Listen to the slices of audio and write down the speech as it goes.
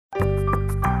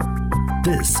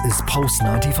This is Pulse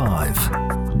 95.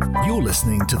 You're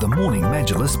listening to the Morning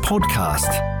Majlis podcast.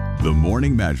 The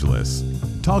Morning Majlis,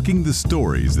 talking the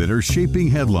stories that are shaping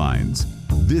headlines.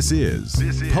 This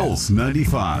is Pulse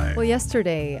 95. Well,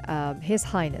 yesterday, His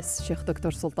Highness Sheikh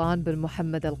Dr. Sultan bin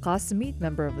Mohammed Al Qasimi,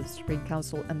 member of the Supreme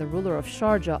Council and the ruler of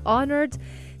Sharjah, honored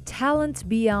Talent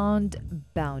Beyond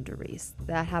Boundaries.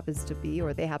 They happen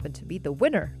to be the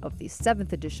winner of the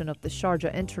 7th edition of the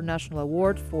Sharjah International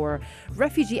Award for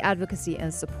Refugee Advocacy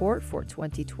and Support for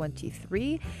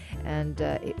 2023. And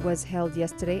it was held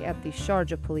yesterday at the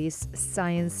Sharjah Police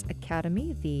Science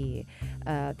Academy,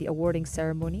 the awarding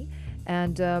ceremony.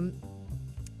 And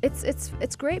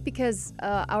it's great because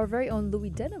our very own Louis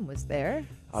Denham was there.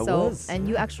 I was. And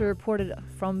you actually reported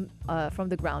from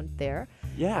the ground there.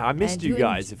 Yeah, I missed you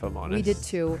guys, if I'm honest. We did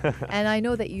too. And I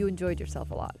know that you enjoyed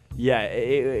yourself a lot. Yeah,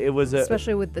 it was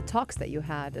especially with the talks that you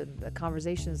had and the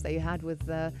conversations that you had with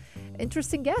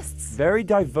interesting guests. Very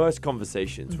diverse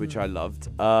conversations, which I loved.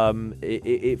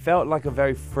 It felt like a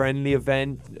very friendly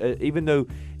event, even though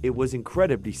it was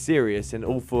incredibly serious and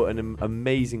all for an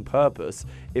amazing purpose.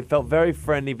 It felt very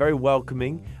friendly, very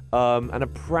welcoming, and a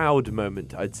proud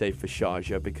moment, I'd say, for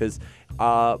Sharjah, because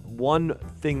one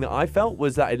thing that I felt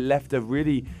was that it left a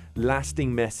really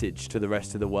lasting message to the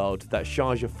rest of the world that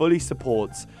Sharjah fully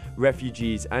supports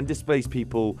refugees and displaced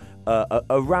people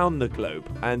around the globe.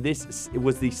 And this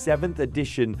was the 7th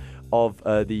edition of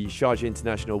the Sharjah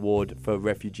International Award for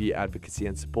Refugee Advocacy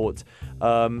and Support.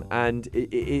 And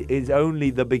it is only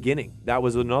the beginning. That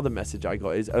was another message I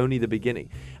got, is only the beginning.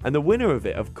 And the winner of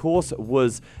it, of course,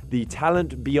 was the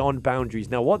Talent Beyond Boundaries.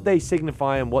 Now, what they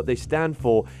signify and what they stand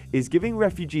for is giving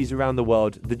refugees around the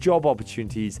world the job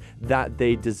opportunities that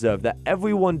they deserve, that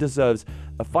everyone deserves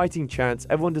a fighting chance,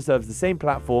 everyone deserves the same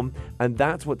platform, and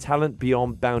that's what Talent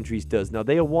Beyond Boundaries does. Now,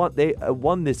 they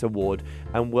won this award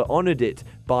and were honored it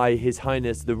by His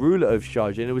Highness, the ruler of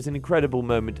Sharjah, and it was an incredible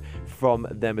moment from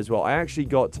them as well. I actually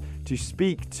got to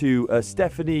speak to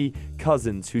Stephanie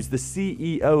Cousins, who's the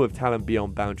CEO of Talent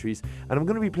Beyond Boundaries, and I'm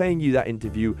going to be playing you that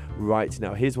interview right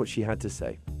now. Here's what she had to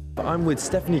say. I'm with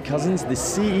Stephanie Cousins, the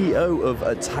CEO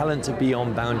of Talent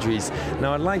Beyond Boundaries.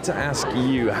 Now, I'd like to ask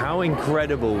you, how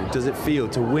incredible does it feel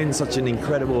to win such an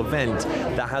incredible event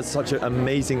that has such an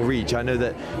amazing reach? I know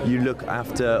that you look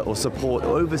after or support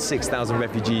over 6,000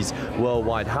 refugees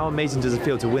worldwide. How amazing does it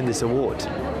feel to win this award?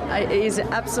 It is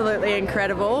absolutely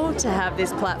incredible to have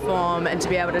this platform and to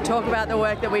be able to talk about the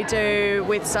work that we do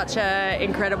with such an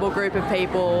incredible group of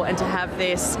people, and to have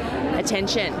this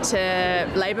attention to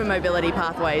labour mobility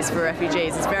pathways for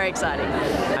refugees. It's very exciting.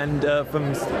 And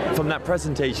from that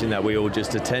presentation that we all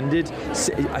just attended,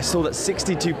 I saw that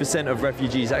 62% of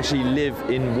refugees actually live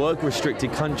in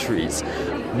work-restricted countries.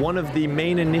 One of the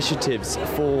main initiatives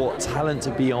for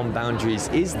Talent Beyond Boundaries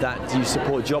is that you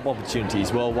support job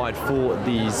opportunities worldwide for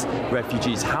these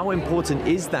refugees. How important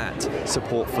is that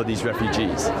support for these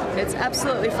refugees? It's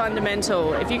absolutely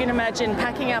fundamental. If you can imagine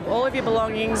packing up all of your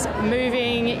belongings,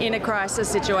 moving in a crisis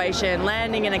situation,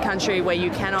 landing in a country where you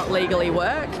cannot legally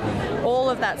work, all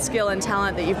of that skill and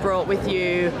talent that you've brought with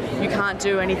you, you can't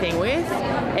do anything with.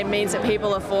 It means that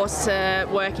people are forced to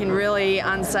work in really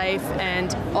unsafe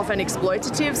and often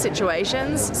exploitative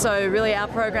situations. So really our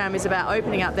program is about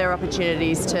opening up their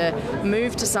opportunities to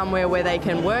move to somewhere where they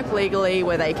can work legally,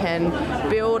 where they can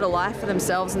build a life for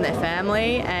themselves and their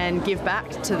family and give back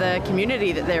to the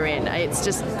community that they're in. It's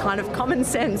just kind of common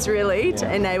sense, really,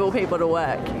 to enable people to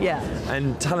work. Yeah.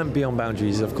 And Talent Beyond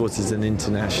Boundaries, of course, is an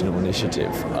international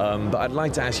initiative. But I'd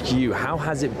like to ask you, how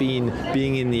has it been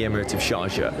being in the Emirate of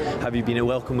Sharjah? Have you been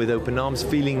welcomed with open arms,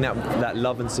 feeling that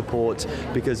love and support?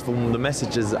 Because from the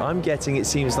messages that I'm getting, it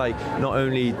seems like not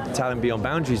only Talent Beyond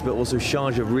Boundaries, but also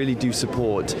Sharjah really do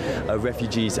support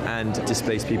refugees and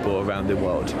displaced people around the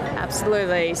world.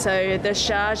 Absolutely. So the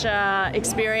Sharjah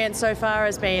experience so far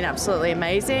has been absolutely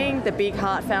amazing. The Big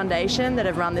Heart Foundation that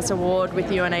have run this award with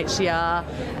UNHCR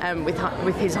and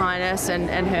with His Highness and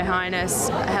Her Highness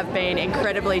have been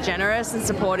incredibly generous and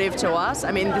supportive to us.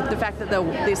 I mean, the fact that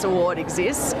this award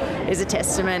exists is a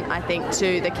testament, I think,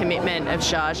 to the commitment of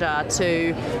Sharjah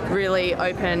to really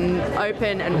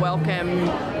open and welcome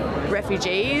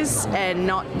refugees and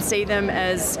not see them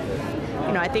as,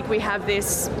 I think we have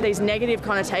these negative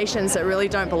connotations that really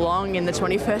don't belong in the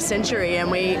 21st century, and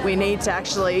we need to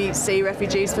actually see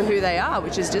refugees for who they are,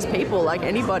 which is just people like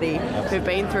anybody who've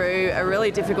been through a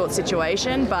really difficult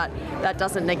situation, but that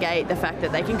doesn't negate the fact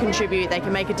that they can contribute, they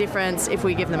can make a difference if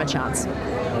we give them a chance.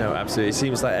 No, absolutely. It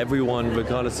seems like everyone,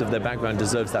 regardless of their background,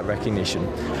 deserves that recognition.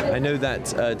 I know that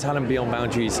Talent Beyond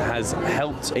Boundaries has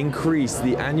helped increase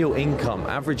the annual income,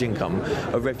 average income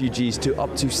of refugees to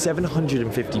up to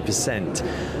 750%.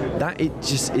 percent. That it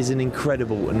just is an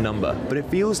incredible number. But it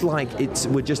feels like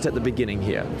we're just at the beginning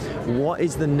here. What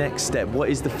is the next step? What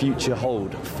is the future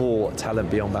hold for Talent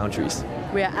Beyond Boundaries?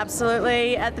 We are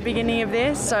absolutely at the beginning of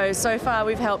this. So far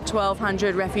we've helped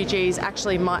 1,200 refugees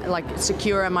actually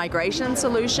secure a migration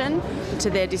solution to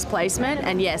their displacement.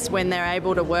 And yes, when they're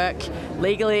able to work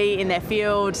legally in their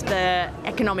field, the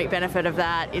economic benefit of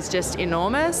that is just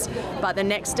enormous. But the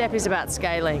next step is about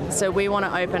scaling. So we want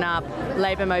to open up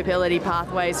labour mobility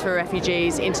pathways for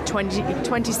refugees into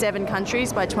 27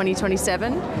 countries by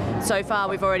 2027. So far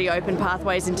we've already opened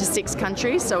pathways into 6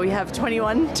 countries, so we have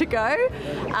 21 to go.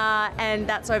 And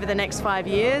that's over the next 5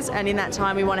 years, and in that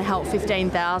time we want to help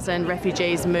 15,000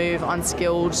 refugees move on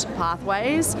skilled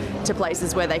pathways to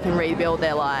places where they can rebuild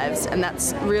their lives. And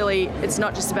that's really, it's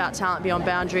not just about Talent Beyond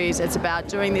Boundaries, it's about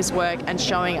doing this work and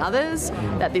showing others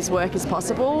that this work is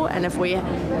possible. And if we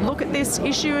look at this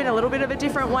issue in a little bit of a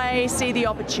different way, see the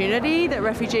opportunity that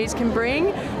refugees can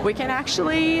bring, we can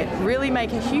actually really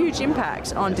make a huge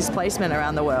impact on displacement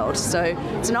around the world. So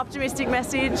it's an optimistic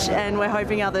message, and we're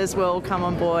hoping others will come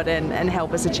on board and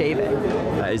help us achieve it.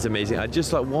 That is amazing. I'd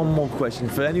just like one more question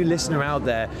for any listener out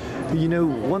there who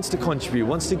wants to contribute,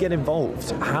 wants to get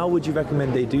involved. How would you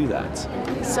recommend they do that?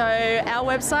 So our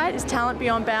website is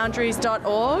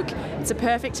talentbeyondboundaries.org. It's a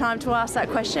perfect time to ask that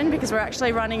question because we're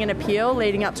actually running an appeal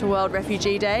leading up to World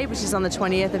Refugee Day, which is on the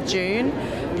 20th of June.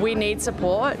 We need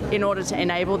support in order to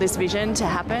enable this vision to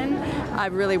happen. I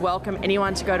really welcome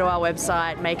anyone to go to our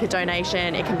website, make a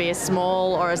donation. It can be as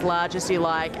small or as large as you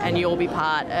like, and you'll be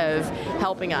part of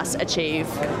helping us achieve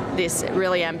this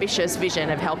really ambitious vision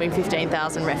of helping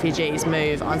 15,000 refugees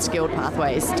move on skilled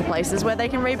pathways to places where they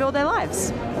can rebuild their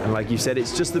lives. And like you said,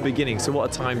 it's just the beginning, so what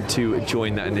a time to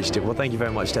join that initiative. Well, thank you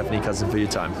very much, Stephanie Cousin, for your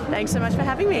time. Thanks so much for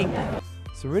having me.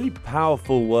 Some really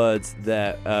powerful words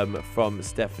there from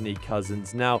Stephanie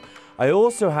Cousins. Now, I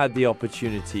also had the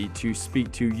opportunity to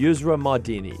speak to Yusra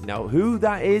Mardini. Now, who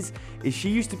that is she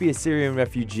used to be a Syrian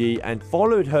refugee and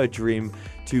followed her dream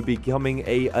to becoming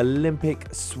an Olympic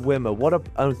swimmer. What an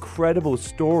incredible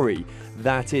story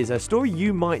that is. A story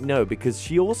you might know because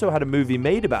she also had a movie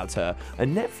made about her, a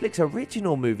Netflix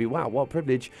original movie. Wow, what a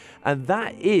privilege. And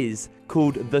that is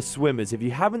called The Swimmers. If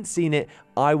you haven't seen it,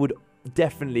 I would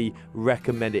definitely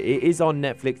recommend it. It is on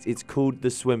Netflix. It's called The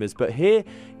Swimmers. But here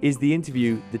is the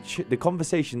interview, the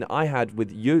conversation that I had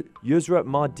with Yusra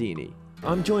Mardini.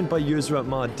 I'm joined by Yusra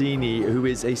Mardini, who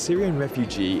is a Syrian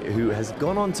refugee who has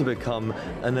gone on to become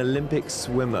an Olympic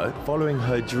swimmer following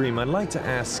her dream. I'd like to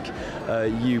ask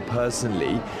you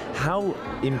personally, how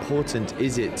important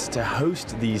is it to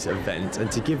host these events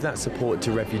and to give that support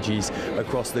to refugees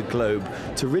across the globe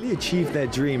to really achieve their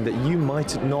dream that you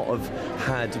might not have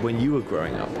had when you were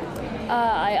growing up?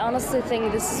 I honestly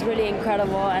think this is really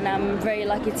incredible, and I'm very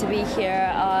lucky to be here.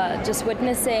 Just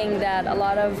witnessing that a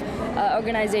lot of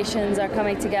organizations are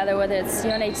coming together, whether it's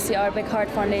UNHCR, Big Heart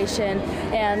Foundation,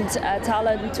 and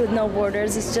Talent with No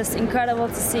Borders. It's just incredible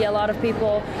to see a lot of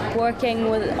people working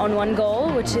on one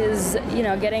goal, which is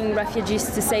getting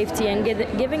refugees to safety and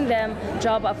giving them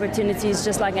job opportunities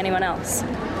just like anyone else.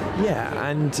 Yeah,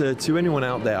 and to anyone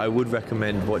out there, I would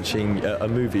recommend watching a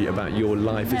movie about your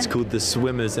life. It's called The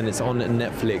Swimmers, and it's on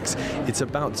Netflix. It's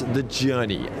about the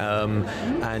journey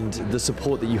and the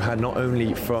support that you had not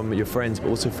only from your friends, but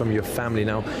also from your family.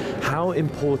 Now, how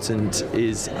important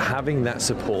is having that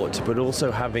support, but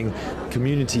also having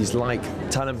communities like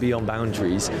Talent Beyond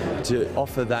Boundaries to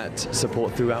offer that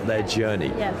support throughout their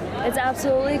journey? Yeah, it's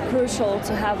absolutely crucial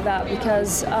to have that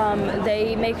because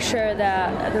they make sure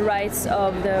that the rights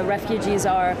of the refugees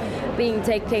are being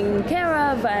taken care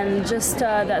of, and just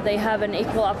that they have an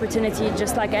equal opportunity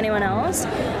just like anyone else.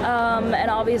 And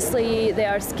obviously they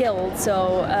are skilled,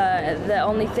 so the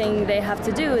only thing they have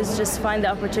to do is just find the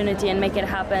opportunity and make it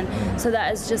happen. So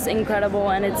that is just incredible,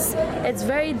 and it's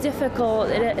very difficult.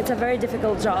 It's a very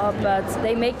difficult job, but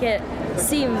they make it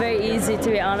seem very easy, to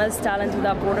be honest. Talent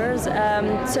Without Borders.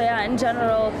 So yeah, in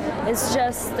general, it's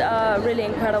just really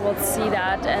incredible to see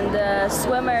that. And the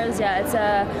Swimmers, yeah, it's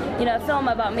a film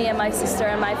about me and my sister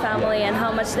and my family and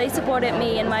how much they supported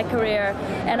me in my career.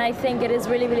 And I think it is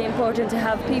really, really important to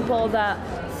have people that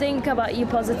think about you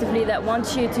positively, that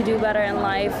want you to do better in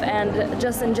life, and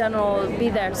just in general be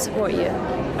there to support you.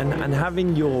 And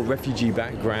having your refugee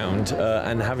background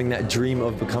and having that dream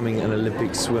of becoming an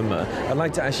Olympic swimmer, I'd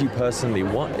like to ask you personally,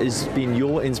 what has been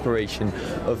your inspiration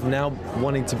of now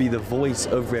wanting to be the voice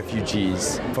of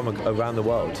refugees from around the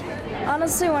world?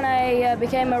 Honestly, when I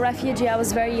became a refugee, I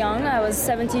was very young. I was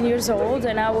 17 years old,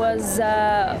 and I was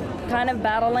kind of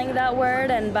battling that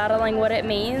word and battling what it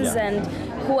means. Yeah.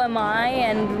 And who am I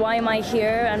and why am I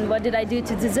here and what did I do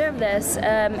to deserve this?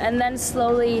 And then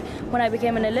slowly, when I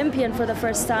became an Olympian for the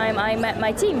first time, I met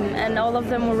my team, and all of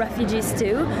them were refugees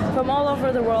too, from all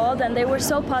over the world, and they were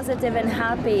so positive and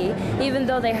happy, even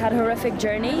though they had horrific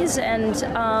journeys, and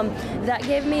that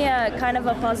gave me a kind of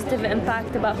a positive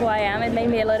impact about who I am. It made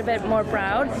me a little bit more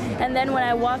proud. And then when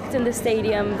I walked in the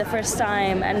stadium the first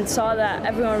time and saw that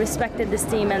everyone respected this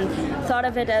team and thought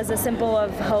of it as a symbol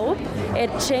of hope, it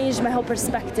changed my whole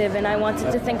perspective, and I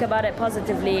wanted to think about it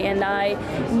positively. And I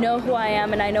know who I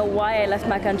am, and I know why I left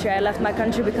my country. I left my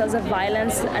country because of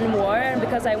violence and war, and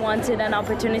because I wanted an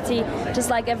opportunity just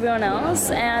like everyone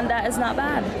else, and that is not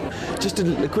bad. Just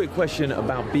a quick question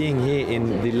about being here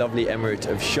in the lovely Emirate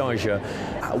of Sharjah.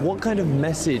 What kind of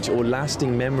message or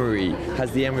lasting memory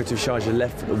has the Emirate of Sharjah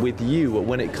left with you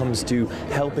when it comes to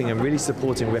helping and really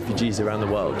supporting refugees around the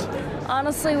world?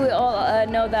 Honestly, we all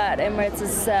know that Emirates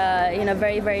is,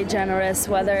 very, very generous,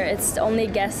 whether it's only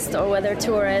guests or whether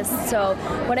tourists. So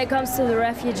when it comes to the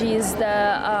refugees,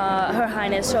 Her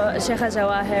Highness Sheikha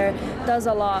Jawahir does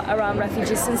a lot around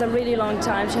refugees since a really long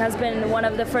time. She has been one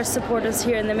of the first supporters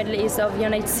here in the Middle East of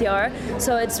UNHCR.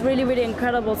 So it's really, really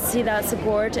incredible to see that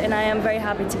support, and I am very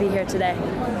happy to be here today.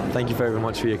 Thank you very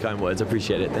much for your kind words. I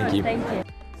appreciate it. Thank you. Thank you.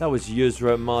 That was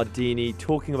Yusra Mardini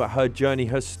talking about her journey,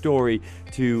 her story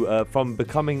to from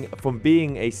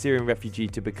being a Syrian refugee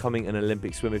to becoming an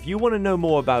Olympic swimmer. If you want to know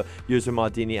more about Yusra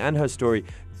Mardini and her story,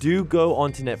 do go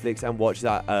onto Netflix and watch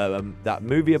that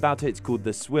movie about it. It's called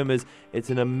The Swimmers. It's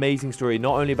an amazing story,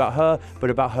 not only about her, but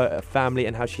about her family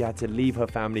and how she had to leave her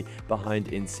family behind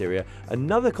in Syria.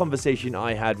 Another conversation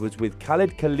I had was with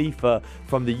Khalid Khalifa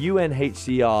from the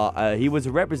UNHCR. He was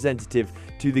a representative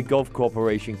to the Gulf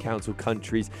Cooperation Council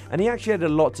countries, and he actually had a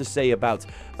lot to say about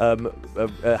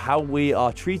how we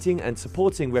are treating and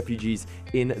supporting refugees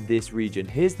in this region.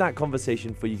 Here's that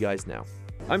conversation for you guys now.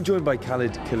 I'm joined by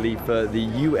Khalid Khalifa, the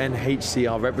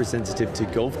UNHCR representative to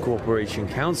Gulf Cooperation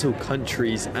Council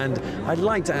countries, and I'd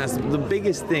like to ask, the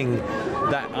biggest thing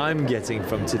that I'm getting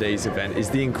from today's event is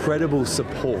the incredible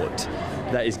support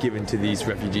that is given to these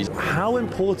refugees. How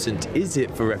important is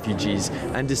it for refugees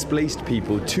and displaced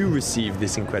people to receive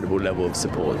this incredible level of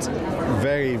support?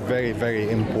 Very, very, very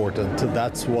important.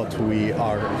 That's what we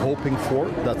are hoping for.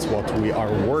 That's what we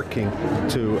are working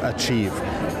to achieve.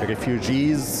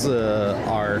 Refugees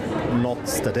are not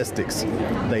statistics.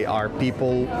 They are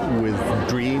people with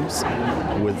dreams,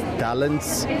 with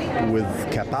talents, with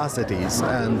capacities,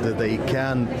 and they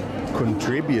can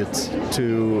contribute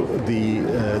to the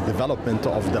development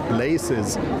of the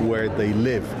places where they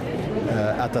live.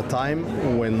 At a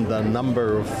time when the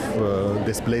number of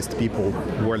displaced people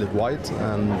worldwide,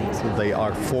 and they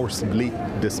are forcibly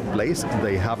displaced,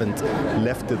 they haven't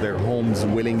left their homes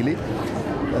willingly,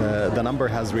 the number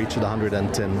has reached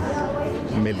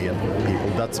 110 million people.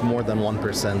 That's more than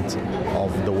 1%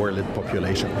 of the world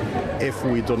population. If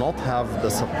we do not have the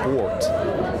support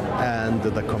and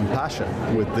the compassion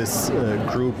with this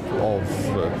group of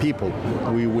people,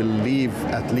 we will leave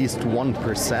at least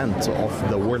 1% of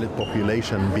the world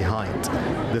population behind.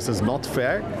 This is not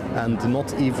fair and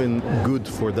not even good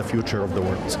for the future of the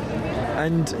world.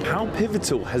 And how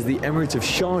pivotal has the Emirate of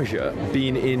Sharjah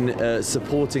been in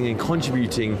supporting and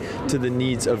contributing to the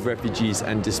needs of refugees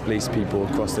and displaced people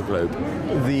across the globe?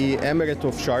 The Emirate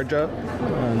of Sharjah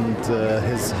and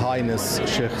His Highness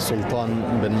Sheikh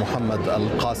Sultan bin Muhammad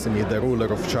Al-Qasimi, the ruler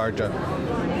of Sharjah,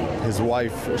 his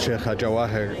wife Sheikha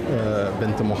Jawahir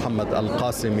bint Muhammad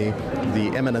Al-Qasimi,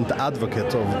 the eminent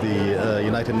advocate of the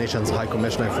United Nations High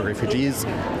Commissioner for Refugees,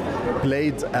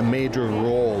 played a major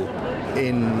role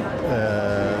in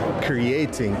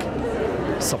creating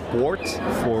support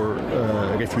for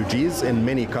refugees in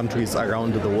many countries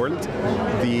around the world.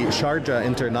 The Sharjah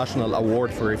International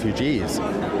Award for Refugees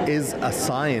is a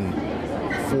sign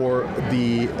for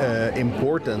the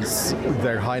importance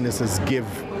their highnesses give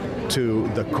to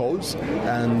the cause,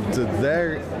 and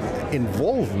their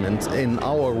involvement in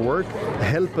our work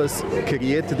help us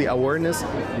create the awareness,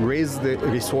 raise the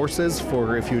resources for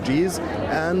refugees,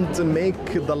 and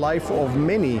make the life of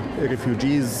many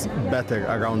refugees better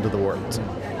around the world.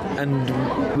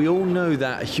 And we all know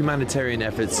that humanitarian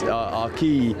efforts are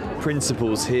key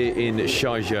principles here in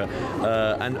Sharjah,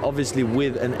 and obviously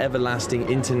with an everlasting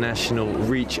international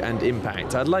reach and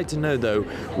impact. I'd like to know, though,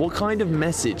 what kind of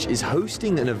message is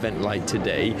hosting an event like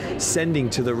today sending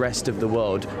to the rest of the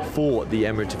world for the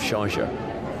Emirate of Sharjah?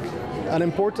 An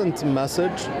important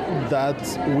message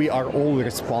that we are all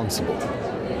responsible.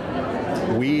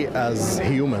 We as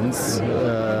humans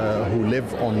who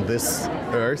live on this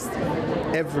earth,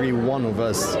 every one of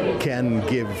us can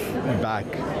give back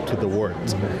to the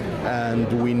world.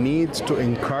 And we need to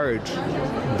encourage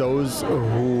those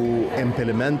who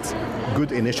implement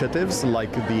good initiatives,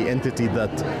 like the entity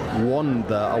that won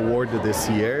the award this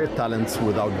year, Talents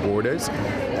Without Borders,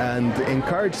 and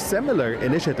encourage similar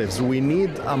initiatives. We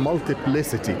need a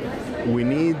multiplicity. We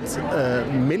need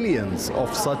millions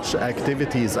of such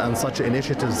activities and such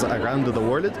initiatives around the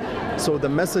world. So the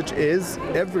message is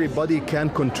everybody can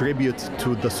contribute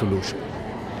to the solution.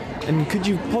 And could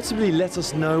you possibly let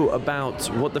us know about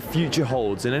what the future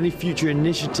holds and any future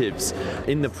initiatives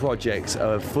in the projects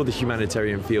for the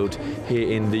humanitarian field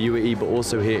here in the UAE, but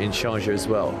also here in Sharjah as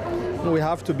well? We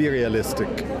have to be realistic.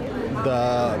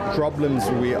 The problems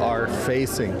we are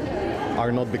facing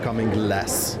are not becoming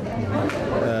less.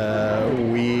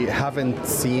 We haven't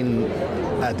seen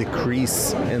a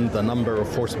decrease in the number of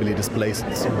forcibly displaced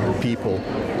people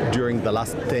during the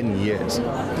last 10 years.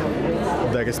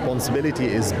 The responsibility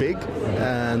is big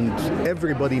and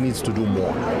everybody needs to do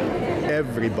more.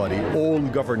 Everybody, all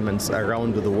governments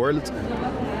around the world,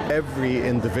 every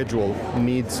individual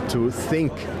needs to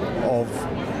think of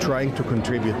trying to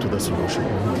contribute to the solution.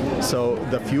 So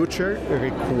the future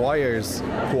requires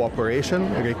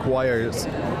cooperation, requires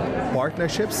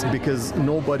partnerships, because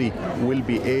nobody will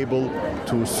be able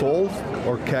to solve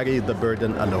or carry the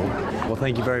burden alone. Well,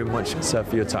 thank you very much, sir,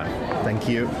 for your time. Thank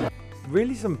you.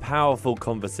 Really some powerful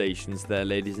conversations there,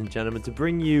 ladies and gentlemen, to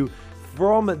bring you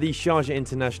from the Sharjah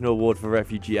International Award for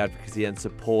Refugee Advocacy and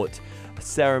Support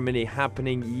ceremony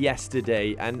happening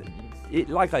yesterday. And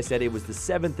like I said, it was the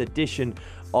 7th edition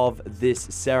of this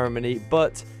ceremony,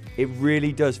 but it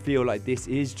really does feel like this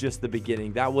is just the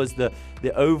beginning. That was the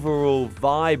overall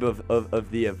vibe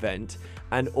of the event,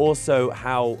 and also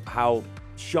how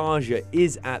Sharjah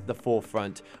is at the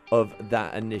forefront of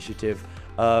that initiative.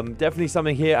 Definitely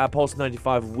something here at Pulse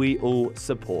 95 we all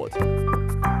support.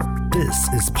 This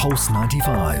is Pulse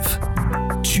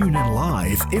 95. Tune in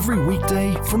live every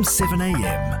weekday from 7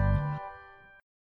 a.m.